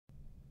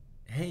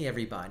Hey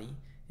everybody,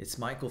 it's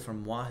Michael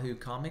from Wahoo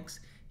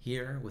Comics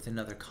here with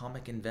another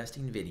comic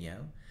investing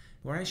video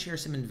where I share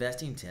some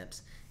investing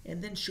tips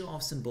and then show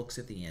off some books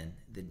at the end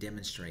that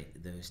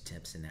demonstrate those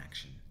tips in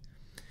action.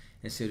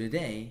 And so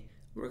today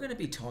we're going to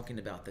be talking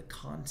about the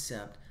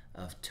concept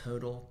of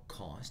total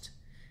cost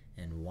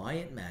and why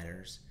it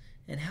matters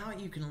and how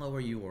you can lower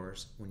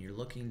yours when you're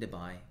looking to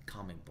buy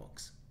comic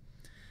books.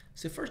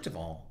 So first of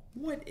all,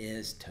 what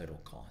is total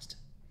cost?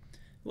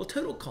 Well,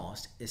 total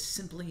cost is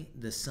simply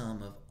the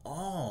sum of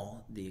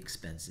all the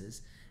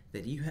expenses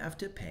that you have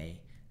to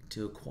pay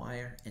to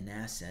acquire an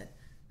asset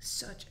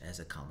such as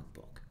a comic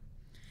book.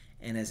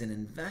 And as an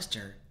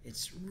investor,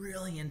 it's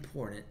really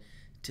important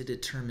to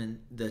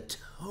determine the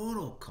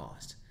total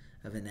cost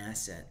of an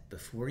asset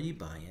before you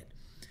buy it,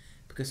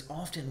 because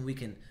often we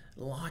can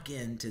lock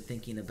into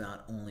thinking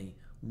about only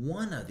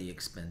one of the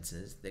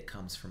expenses that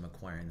comes from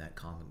acquiring that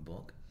comic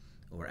book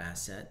or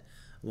asset,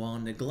 while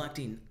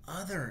neglecting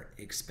other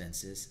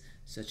expenses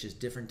such as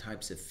different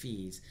types of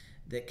fees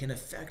that can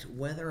affect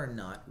whether or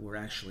not we're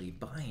actually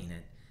buying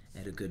it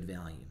at a good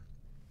value.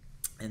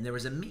 And there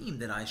was a meme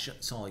that I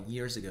saw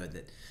years ago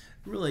that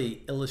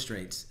really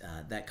illustrates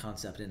that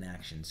concept in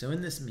action. So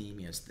in this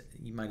meme,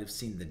 you might have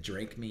seen the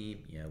Drake meme,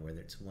 where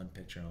there's one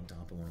picture on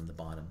top and one on the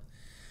bottom.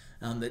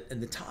 In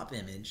the top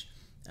image,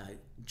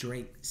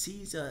 Drake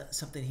sees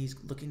something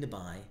he's looking to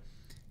buy,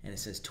 and it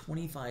says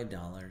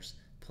 $25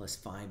 plus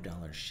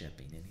 $5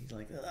 shipping, and he's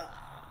like,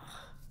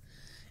 ah.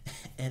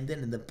 And then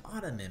in the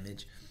bottom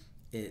image,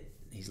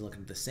 he's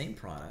looking at the same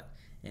product,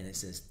 and it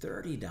says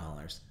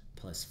 $30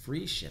 plus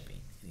free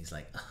shipping, and he's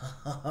like,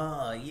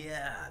 oh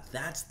yeah,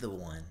 that's the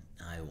one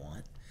I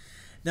want.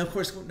 Now, of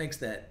course, what makes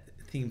that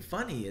theme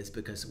funny is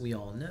because we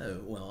all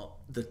know, well,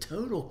 the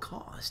total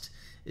cost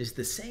is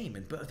the same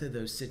in both of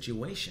those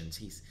situations.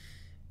 He's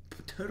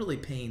totally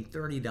paying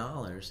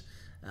 $30.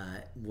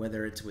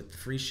 Whether it's with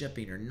free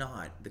shipping or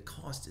not, the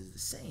cost is the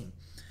same.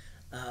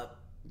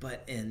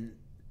 But in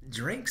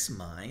Drake's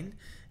mind,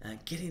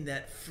 getting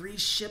that free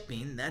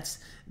shipping, that's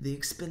the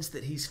expense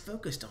that he's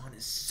focused on,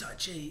 is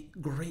such a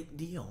great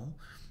deal,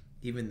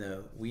 even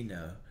though we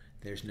know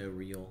there's no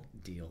real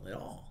deal at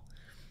all.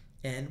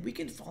 And we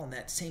can fall in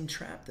that same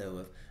trap, though,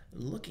 of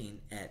looking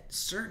at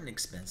certain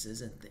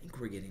expenses and think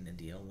we're getting a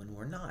deal when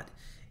we're not.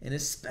 And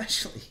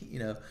especially,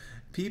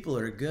 people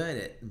are good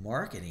at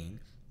marketing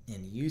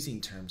and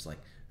using terms like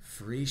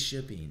free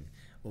shipping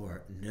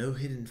or no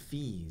hidden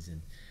fees,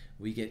 and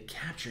we get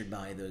captured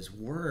by those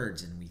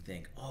words and we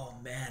think, oh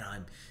man,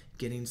 I'm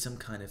getting some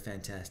kind of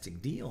fantastic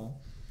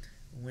deal,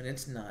 when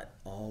it's not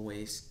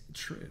always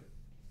true.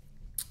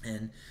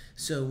 And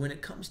so when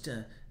it comes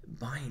to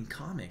buying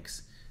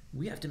comics,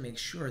 we have to make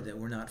sure that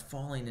we're not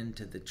falling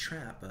into the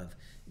trap of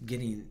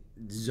getting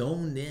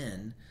zoned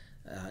in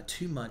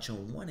too much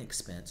on one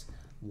expense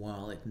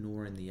while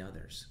ignoring the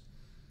others.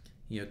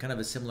 Kind of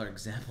a similar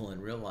example in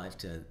real life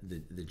to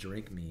the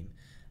Drake meme.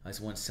 I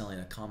was once selling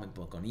a comic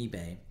book on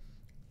eBay,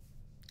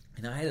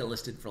 and I had it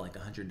listed for like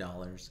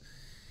 $100.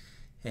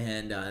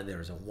 And there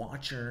was a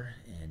watcher,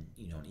 and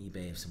on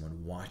eBay, if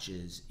someone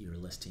watches your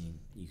listing,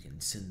 you can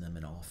send them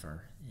an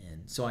offer.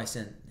 And so I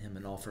sent him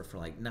an offer for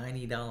like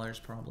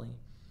 $90 probably.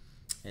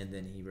 And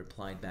then he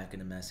replied back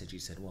in a message. He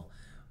said, well,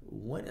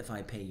 what if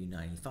I pay you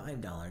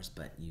 $95,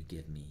 but you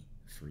give me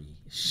free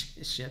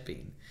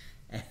shipping?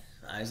 And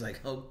I was like,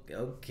 oh,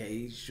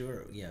 okay,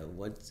 sure.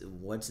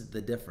 What's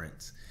the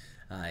difference?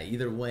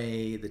 Either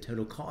way, the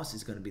total cost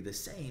is going to be the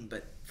same.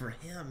 But for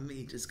him,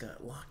 he just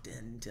got locked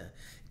into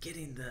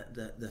getting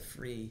the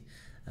free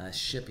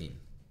shipping.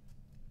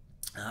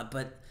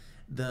 But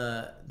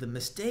the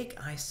mistake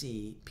I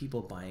see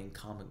people buying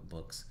comic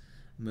books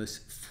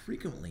most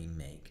frequently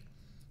make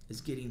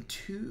is getting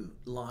too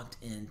locked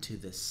into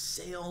the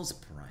sales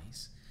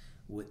price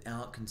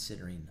without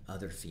considering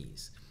other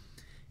fees.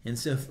 And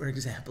so, for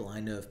example, I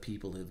know of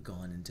people who've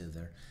gone into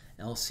their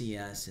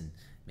LCS and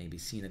maybe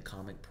seen a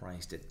comic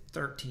priced at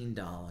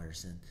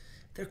 $13, and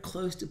they're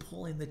close to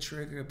pulling the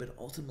trigger, but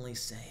ultimately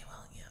say,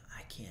 well,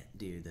 I can't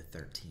do the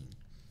 13.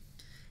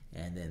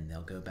 And then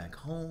they'll go back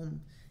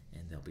home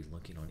and they'll be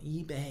looking on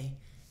eBay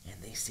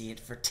and they see it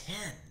for 10.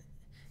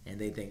 And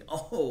they think,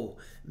 oh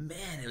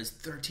man, it was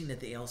 13 at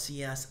the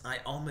LCS. I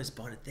almost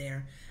bought it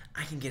there.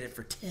 I can get it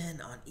for 10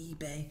 on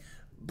eBay.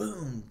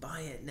 Boom, buy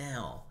it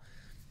now.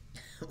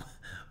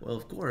 Well,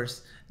 of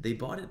course, they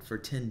bought it for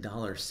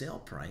 $10 sale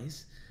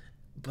price,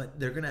 but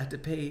they're going to have to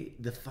pay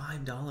the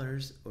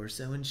 $5 or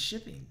so in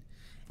shipping.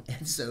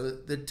 And so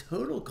the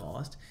total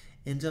cost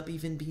ends up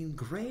even being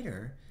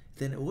greater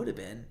than it would have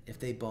been if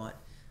they bought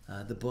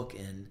the book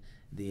in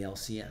the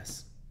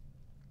LCS.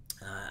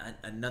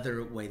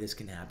 Another way this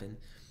can happen,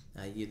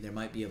 there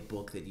might be a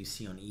book that you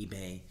see on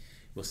eBay,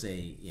 we'll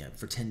say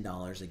for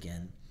 $10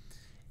 again,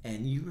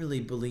 and you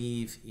really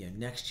believe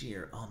next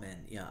year, oh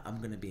man, I'm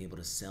going to be able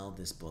to sell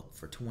this book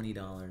for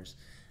 $20.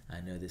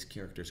 I know this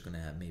character is going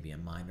to have maybe a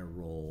minor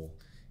role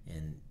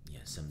in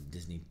some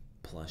Disney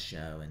Plus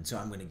show, and so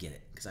I'm going to get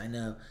it because I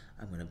know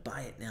I'm going to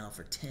buy it now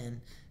for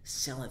 10,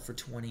 sell it for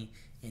 20,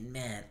 and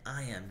man,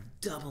 I am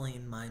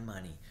doubling my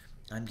money.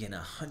 I'm getting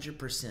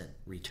 100%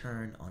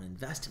 return on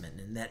investment,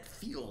 and that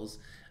feels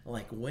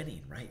like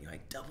winning, right? I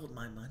doubled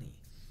my money.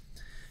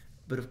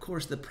 But of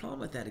course, the problem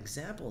with that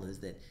example is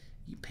that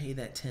you pay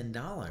that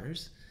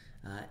 $10,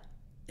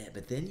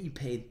 but then you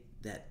pay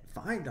that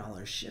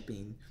 $5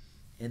 shipping,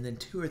 and then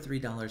 $2 or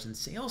 $3 in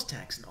sales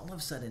tax, and all of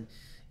a sudden,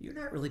 you're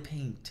not really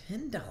paying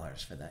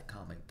 $10 for that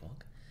comic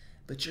book,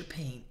 but you're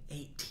paying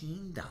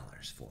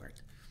 $18 for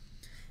it.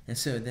 And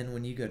so then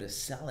when you go to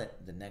sell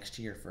it the next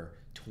year for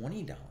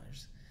 $20,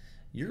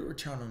 your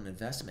return on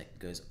investment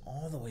goes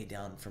all the way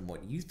down from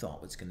what you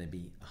thought was going to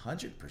be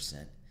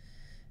 100%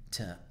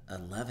 to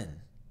 11%.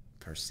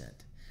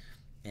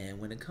 And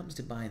when it comes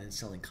to buying and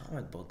selling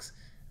comic books,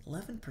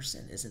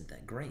 11% isn't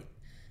that great,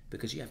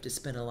 because you have to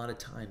spend a lot of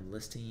time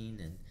listing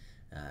and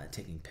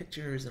taking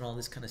pictures and all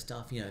this kind of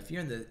stuff. If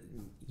you're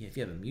if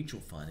you have a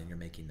mutual fund and you're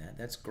making that,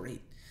 that's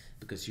great,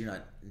 because you're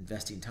not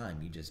investing time.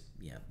 You just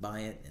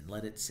buy it and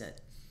let it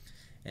sit.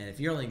 And if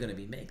you're only going to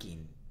be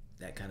making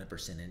that kind of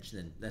percentage,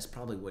 then that's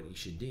probably what you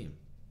should do.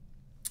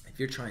 If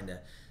you're trying to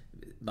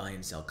buy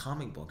and sell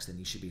comic books, then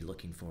you should be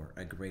looking for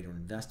a greater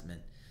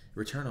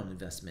return on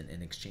investment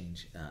in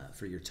exchange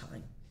for your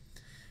time.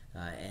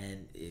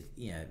 And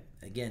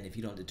again, if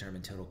you don't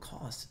determine total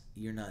cost,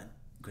 you're not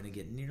going to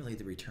get nearly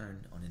the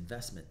return on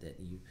investment that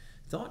you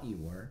thought you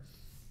were.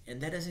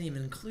 And that doesn't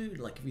even include,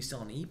 like if you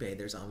sell on eBay,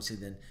 there's obviously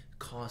then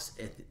cost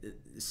at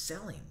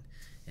selling,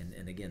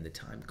 and again, the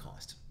time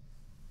cost.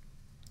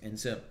 And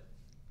so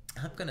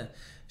I'm going to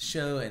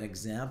show an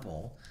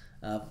example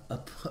of a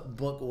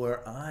book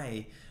where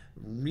I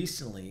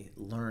recently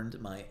learned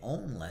my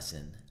own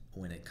lesson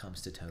when it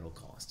comes to total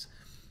cost.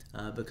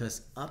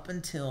 Because up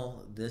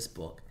until this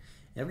book,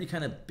 every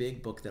kind of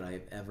big book that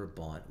I've ever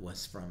bought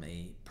was from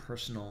a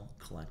personal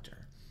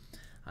collector.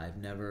 I've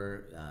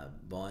never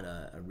bought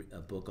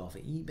a book off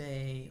of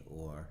eBay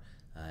or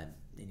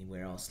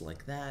anywhere else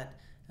like that.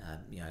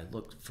 I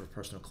looked for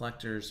personal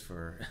collectors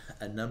for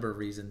a number of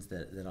reasons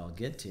that I'll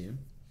get to.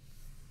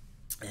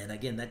 And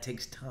again, that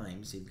takes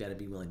time, so you've got to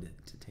be willing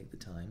to take the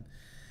time.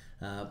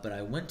 But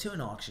I went to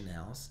an auction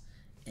house,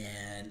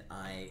 and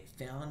I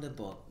found a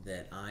book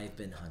that I've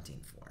been hunting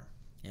for.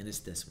 And it's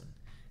this one,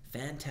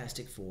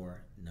 Fantastic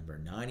Four, number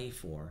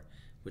 94,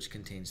 which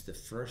contains the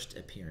first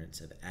appearance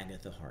of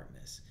Agatha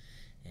Harkness.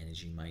 And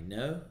as you might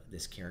know,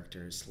 this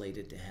character is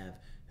slated to have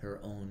her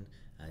own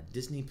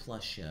Disney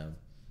Plus show,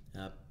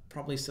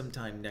 probably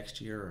sometime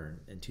next year or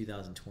in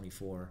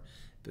 2024,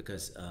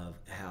 because of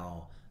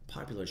how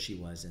popular she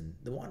was in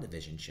the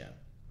WandaVision show.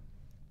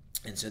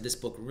 And so this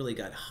book really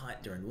got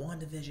hot during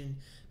WandaVision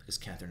because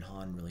Catherine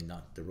Hahn really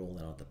knocked the role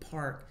out of the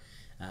park,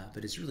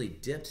 but it's really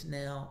dipped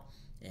now,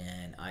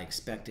 and I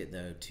expect it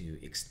though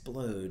to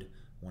explode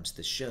once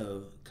the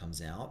show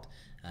comes out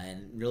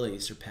and really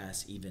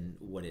surpass even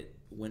what it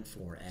went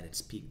for at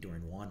its peak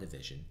during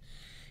WandaVision.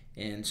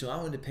 And so I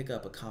wanted to pick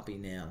up a copy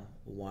now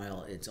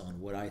while it's on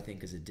what I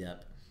think is a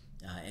dip,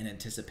 in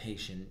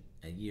anticipation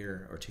a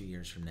year or 2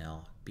 years from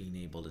now being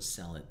able to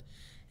sell it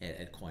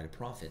at quite a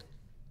profit.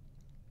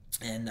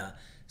 And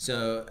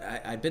so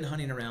I'd been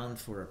hunting around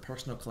for a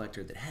personal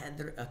collector that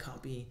had a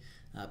copy,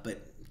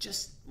 but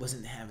just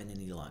wasn't having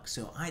any luck.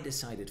 So I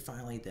decided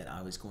finally that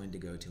I was going to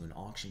go to an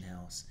auction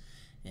house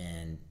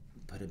and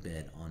put a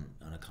bid on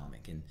a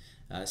comic.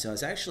 And so I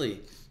was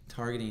actually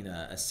targeting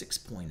a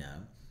 6.0,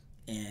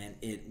 and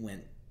it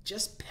went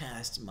just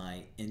past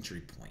my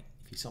entry point.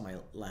 If you saw my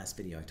last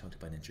video, I talked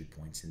about entry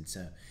points, and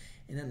so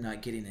ended up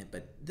not getting it.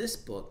 But this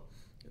book,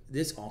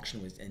 this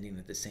auction was ending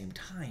at the same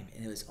time,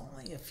 and it was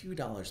only a few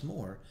dollars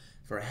more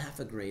for a half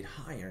a grade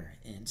higher.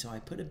 And so I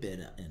put a bid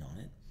in on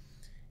it,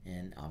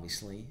 and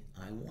obviously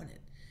I won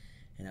it.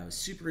 And I was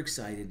super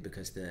excited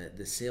because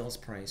the sales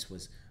price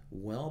was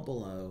well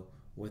below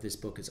what this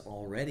book is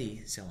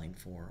already selling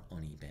for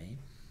on eBay.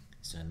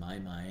 So in my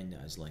mind,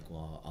 I was like,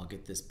 well, I'll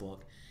get this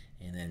book,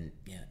 and then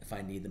if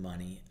I need the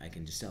money, I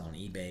can just sell on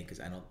eBay, because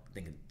I don't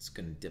think it's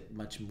going to dip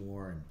much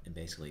more, and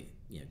basically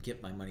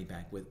get my money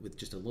back with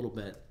just a little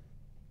bit,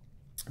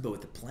 but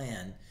with the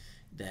plan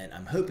that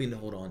I'm hoping to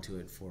hold on to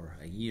it for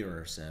a year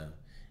or so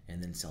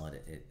and then sell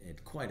it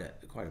at quite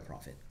a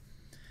profit.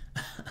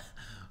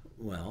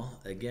 Well,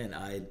 again,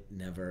 I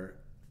never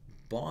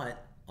bought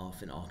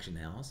off an auction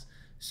house,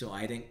 so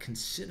I didn't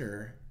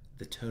consider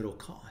the total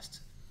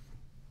cost.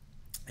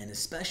 And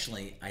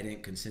especially, I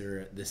didn't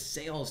consider the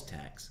sales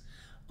tax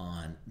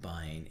on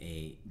buying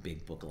a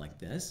big book like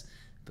this,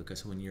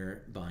 because when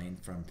you're buying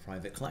from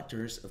private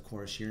collectors, of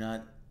course, you're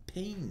not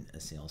paying a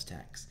sales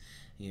tax.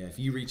 If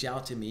you reach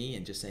out to me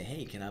and just say,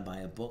 hey, can I buy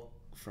a book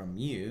from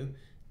you,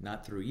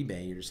 not through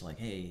eBay, you're just like,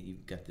 hey,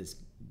 you've got this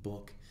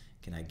book,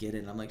 can I get it?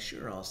 And I'm like,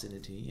 sure, I'll send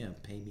it to you,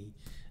 pay me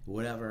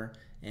whatever,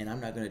 and I'm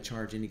not going to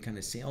charge any kind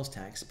of sales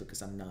tax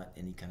because I'm not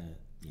any kind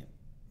of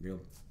real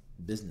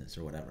business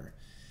or whatever.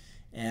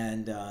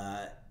 And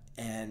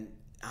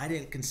I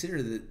didn't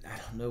consider that. I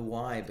don't know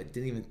why, but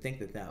didn't even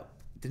think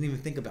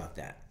about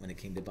that when it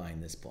came to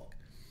buying this book.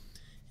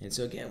 And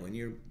so again, when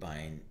you're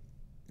buying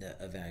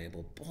a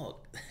valuable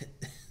book,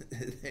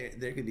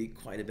 there could be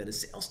quite a bit of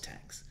sales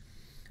tax.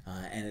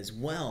 And as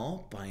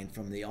well, buying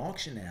from the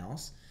auction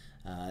house,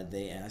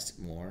 they asked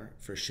more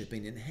for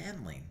shipping and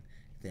handling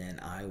than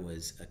I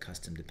was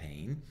accustomed to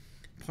paying.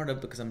 Part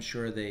of because I'm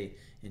sure they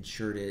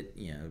insured it,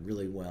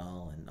 really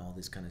well and all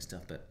this kind of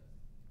stuff. But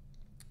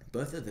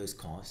both of those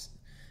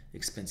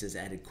expenses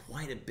added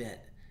quite a bit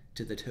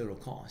to the total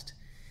cost.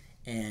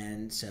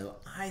 And so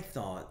I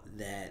thought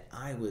that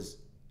I was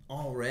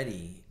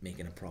already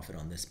making a profit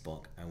on this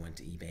book. I went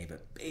to eBay,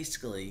 but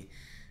basically,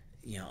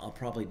 I'll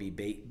probably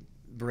be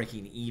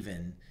breaking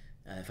even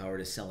if I were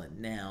to sell it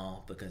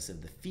now because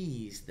of the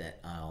fees that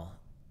I'll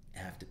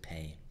have to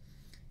pay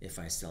if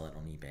I sell it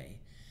on eBay.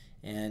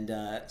 And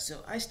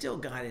so I still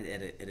got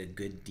it at a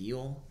good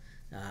deal,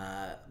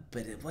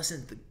 but it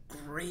wasn't the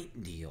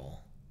great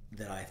deal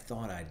that I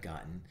thought I'd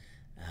gotten,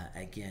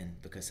 again,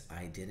 because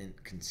I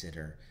didn't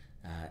consider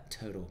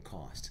total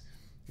cost.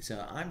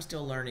 So I'm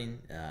still learning,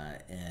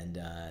 and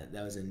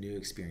that was a new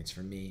experience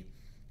for me.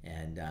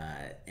 And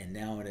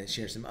now I'm going to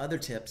share some other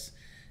tips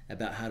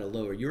about how to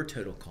lower your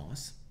total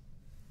costs.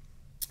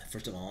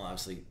 First of all,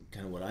 obviously,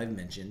 kind of what I've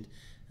mentioned,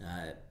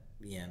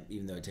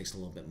 even though it takes a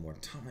little bit more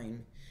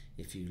time,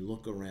 if you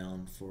look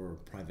around for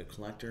private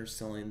collectors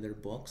selling their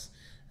books,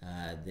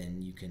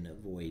 then you can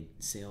avoid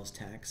sales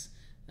tax.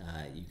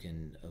 You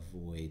can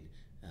avoid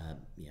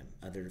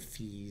other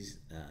fees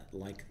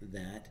like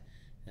that.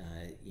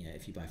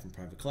 If you buy from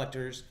private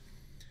collectors.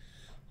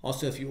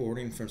 Also, if you're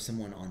ordering from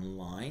someone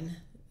online,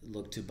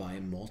 look to buy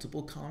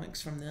multiple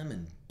comics from them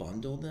and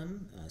bundle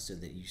them so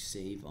that you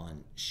save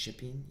on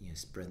shipping.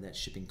 Spread that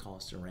shipping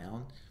cost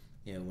around.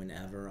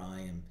 Whenever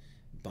I am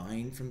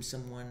buying from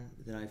someone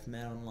that I've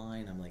met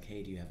online, I'm like,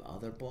 hey, do you have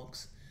other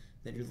books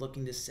that you're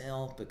looking to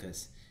sell?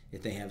 Because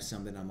if they have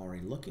some that I'm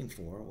already looking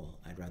for, well,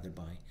 I'd rather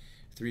buy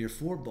 3 or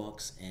 4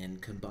 books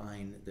and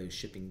combine those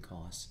shipping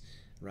costs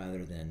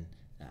rather than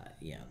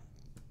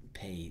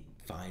pay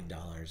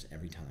 $5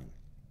 every time.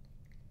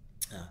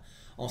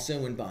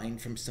 Also, when buying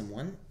from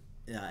someone,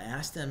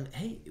 ask them,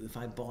 hey, if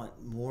I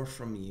bought more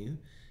from you,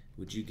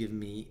 would you give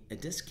me a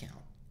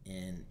discount?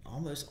 And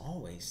almost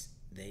always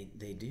they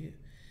do.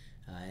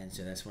 And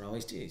so that's what I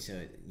always do.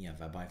 So,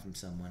 if I buy from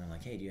someone, I'm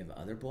like, hey, do you have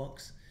other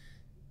books?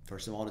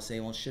 First of all, to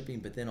save on shipping,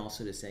 but then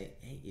also to say,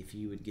 hey, if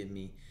you would give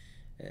me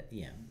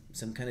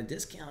some kind of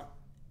discount,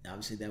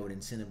 obviously that would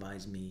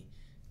incentivize me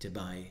to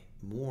buy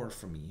more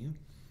from you.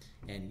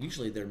 And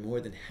usually they're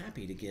more than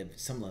happy to give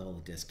some level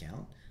of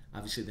discount.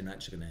 Obviously they're not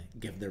just going to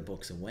give their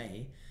books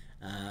away,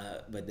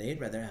 but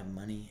they'd rather have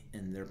money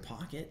in their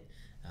pocket,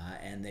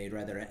 and they'd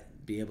rather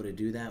be able to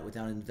do that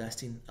without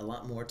investing a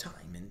lot more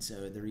time. And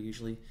so they're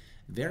usually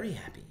very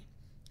happy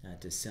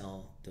to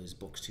sell those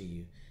books to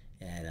you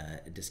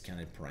at a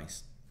discounted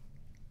price.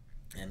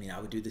 I mean, I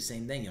would do the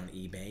same thing on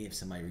eBay. If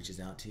somebody reaches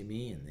out to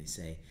me and they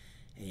say,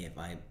 hey, if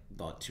I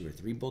bought 2 or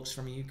 3 books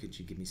from you, could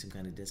you give me some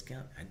kind of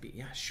discount? I'd be,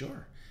 yeah,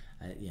 sure.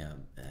 I'd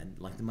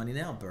like the money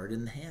now, bird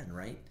in the hand,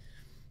 right?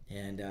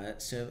 And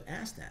so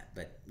ask that,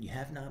 but you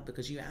have not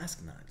because you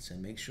ask not. So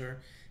make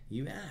sure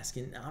you ask.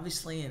 And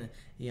obviously,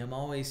 I'm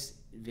always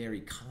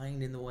very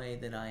kind in the way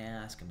that I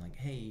ask. I'm like,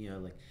 hey,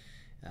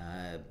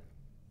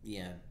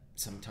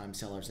 sometimes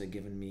sellers have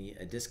given me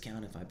a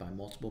discount if I buy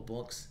multiple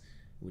books.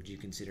 Would you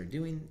consider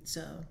doing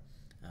so?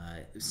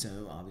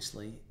 So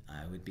obviously,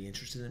 I would be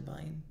interested in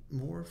buying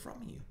more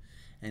from you.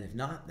 And if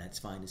not, that's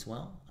fine as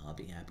well. I'll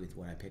be happy with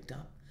what I picked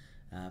up.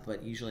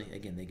 But usually,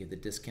 again, they give the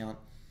discount.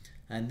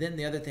 And then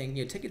the other thing,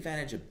 take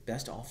advantage of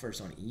best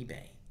offers on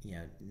eBay.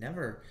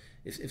 Never,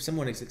 if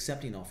someone is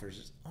accepting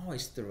offers,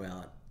 always throw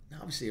out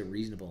obviously a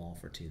reasonable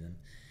offer to them.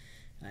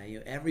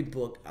 Every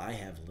book I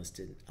have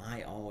listed,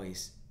 I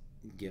always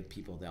give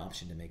people the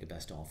option to make a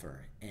best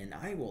offer, and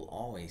I will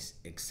always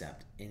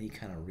accept any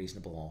kind of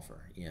reasonable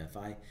offer. If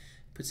I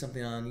put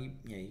something on,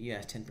 you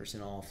ask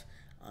 10% off,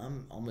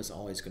 I'm almost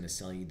always going to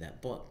sell you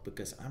that book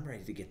because I'm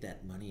ready to get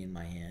that money in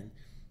my hand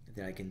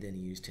that I can then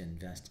use to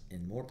invest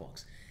in more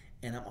books.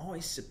 And I'm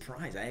always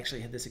surprised. I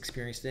actually had this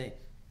experience today.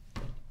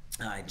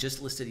 I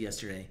just listed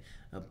yesterday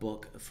a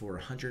book for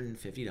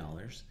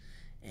 $150,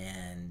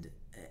 and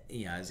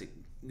I was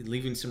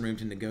leaving some room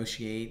to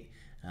negotiate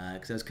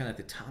because I was kind of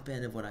at the top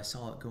end of what I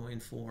saw it going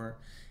for,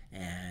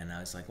 and I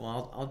was like,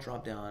 well, I'll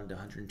drop down to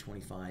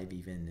 125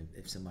 even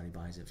if somebody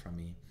buys it from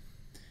me.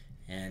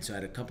 And so I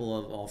had a couple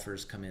of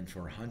offers come in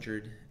for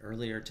 100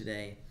 earlier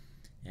today,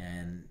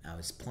 and I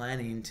was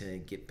planning to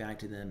get back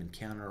to them and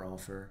counter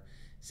offer,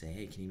 say,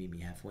 hey, can you meet me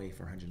halfway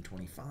for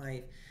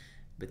 125?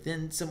 But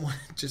then someone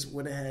just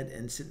went ahead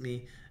and sent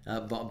me,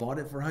 bought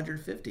it for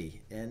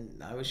 150,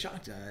 and I was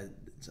shocked.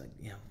 It's like,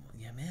 yeah,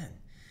 man.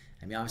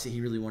 I mean, obviously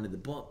he really wanted the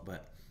book,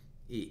 but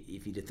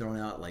if he'd have thrown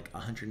out like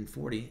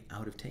 140, I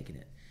would have taken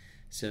it.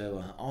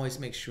 So always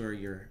make sure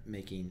you're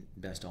making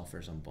best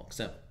offers on books.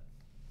 So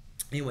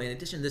anyway, in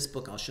addition to this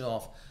book, I'll show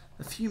off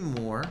a few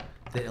more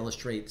that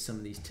illustrate some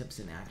of these tips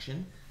in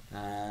action.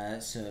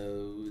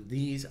 So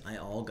these I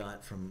all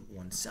got from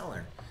one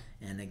seller.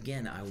 And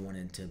again, I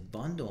wanted to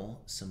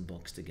bundle some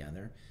books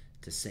together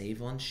to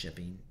save on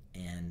shipping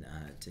and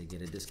to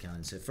get a discount.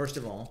 And so first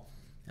of all,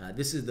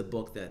 this is the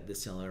book that the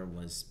seller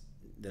was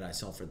that I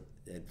saw for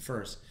at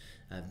first,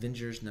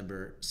 Avengers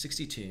number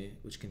 62,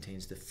 which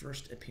contains the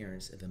first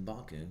appearance of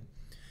M'Baku,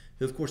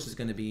 who of course is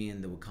going to be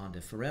in the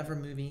Wakanda Forever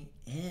movie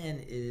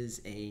and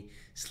is a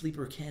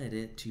sleeper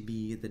candidate to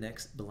be the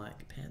next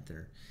Black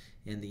Panther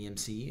in the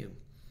MCU.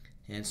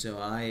 And so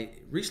I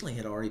recently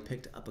had already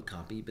picked up a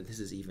copy, but this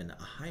is even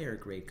a higher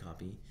grade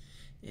copy.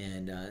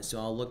 And so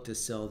I'll look to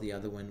sell the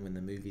other one when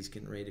the movie's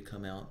getting ready to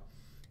come out.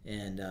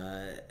 And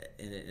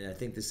I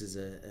think this is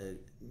a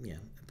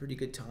pretty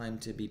good time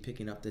to be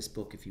picking up this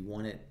book if you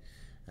want it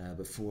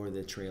before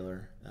the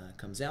trailer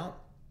comes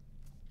out.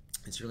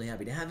 It's really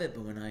happy to have it,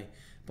 but when I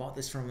bought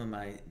this from him,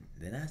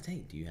 then I asked,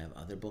 hey, do you have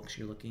other books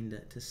you're looking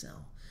to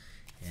sell?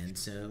 And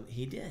so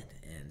he did,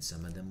 and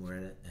some of them were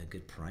at a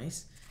good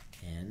price.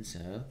 And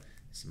so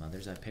some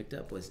others I picked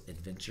up was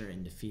Adventure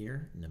into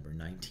Fear, number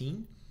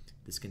 19.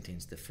 This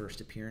contains the first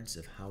appearance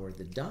of Howard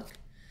the Duck.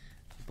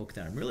 A book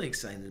that I'm really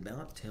excited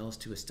about, Tales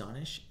to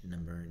Astonish,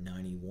 number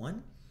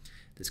 91.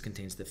 This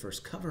contains the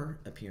first cover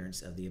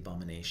appearance of The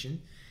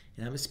Abomination.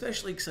 And I'm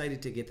especially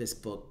excited to get this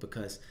book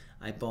because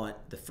I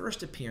bought the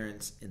first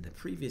appearance in the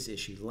previous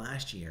issue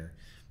last year,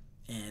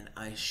 and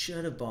I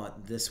should have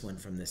bought this one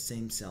from the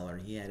same seller.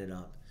 He had it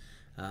up,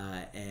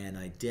 and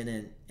I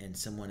didn't, and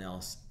someone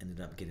else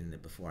ended up getting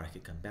it before I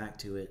could come back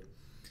to it.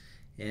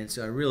 And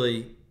so I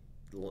really,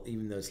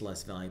 even though it's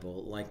less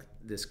valuable, like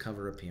this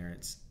cover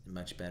appearance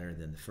much better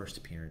than the first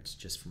appearance,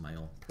 just for my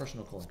own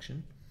personal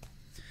collection.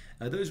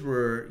 Those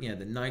were,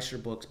 the nicer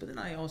books, but then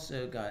I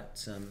also got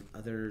some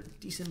other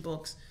decent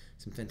books,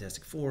 some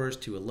Fantastic Fours,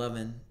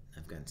 211.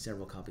 I've gotten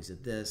several copies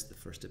of this, the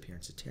first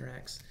appearance of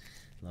Terrax.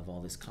 Love all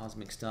this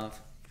cosmic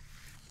stuff.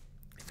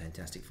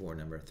 Fantastic Four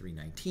number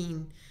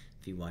 319.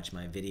 If you watch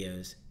my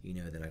videos, you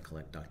know that I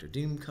collect Doctor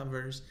Doom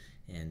covers,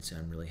 and so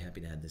I'm really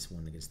happy to have this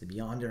one against the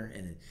Beyonder.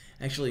 And it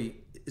actually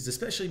is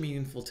especially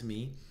meaningful to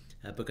me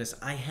because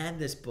I had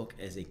this book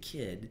as a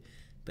kid,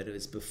 but it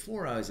was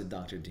before I was a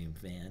Doctor Doom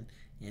fan,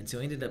 and so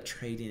I ended up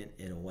trading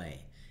it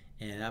away.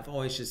 And I've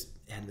always just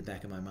had in the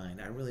back of my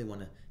mind, I really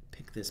want to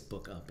pick this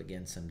book up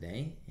again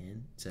someday,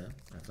 and so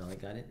I finally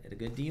got it at a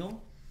good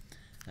deal.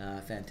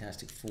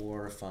 Fantastic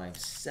Four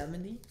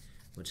 570,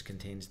 which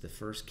contains the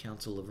first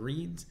Council of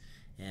Reeds.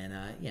 And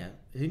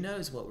who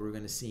knows what we're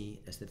going to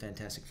see as the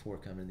Fantastic Four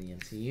come to the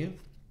MCU.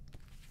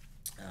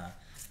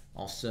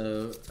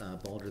 Also,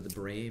 Balder the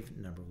Brave,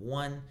 number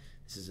 1.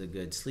 This is a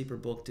good sleeper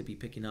book to be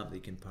picking up that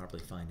you can probably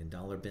find in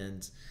dollar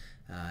bins.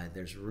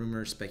 There's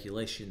rumor,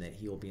 speculation that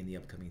he will be in the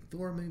upcoming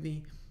Thor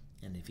movie.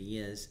 And if he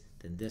is,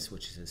 then this,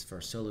 which is his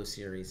first solo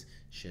series,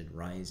 should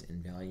rise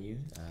in value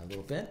a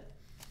little bit.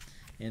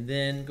 And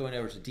then going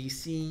over to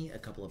DC, a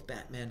couple of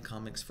Batman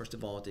comics. First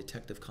of all,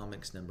 Detective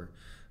Comics number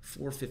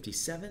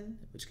 457,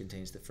 which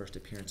contains the first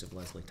appearance of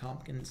Leslie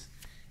Tompkins.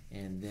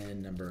 And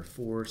then number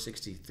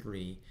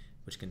 463,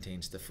 which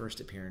contains the first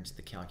appearance of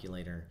the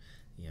Calculator.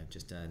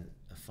 Just a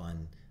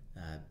fun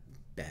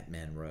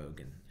Batman rogue,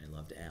 and I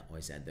love to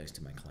always add those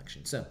to my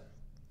collection. So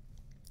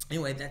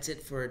anyway, that's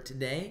it for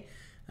today.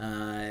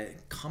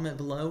 Comment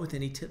below with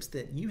any tips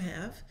that you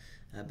have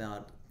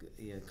about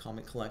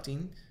comic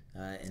collecting,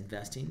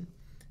 investing.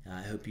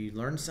 I hope you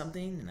learned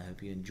something, and I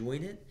hope you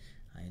enjoyed it.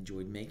 I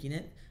enjoyed making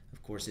it.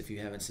 Of course, if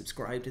you haven't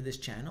subscribed to this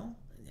channel,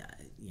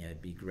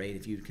 it'd be great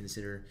if you'd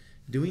consider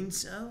doing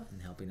so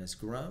and helping us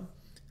grow.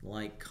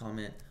 Like,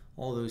 comment,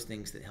 all those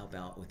things that help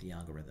out with the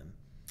algorithm.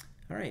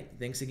 All right,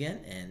 thanks again,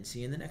 and see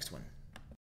you in the next one.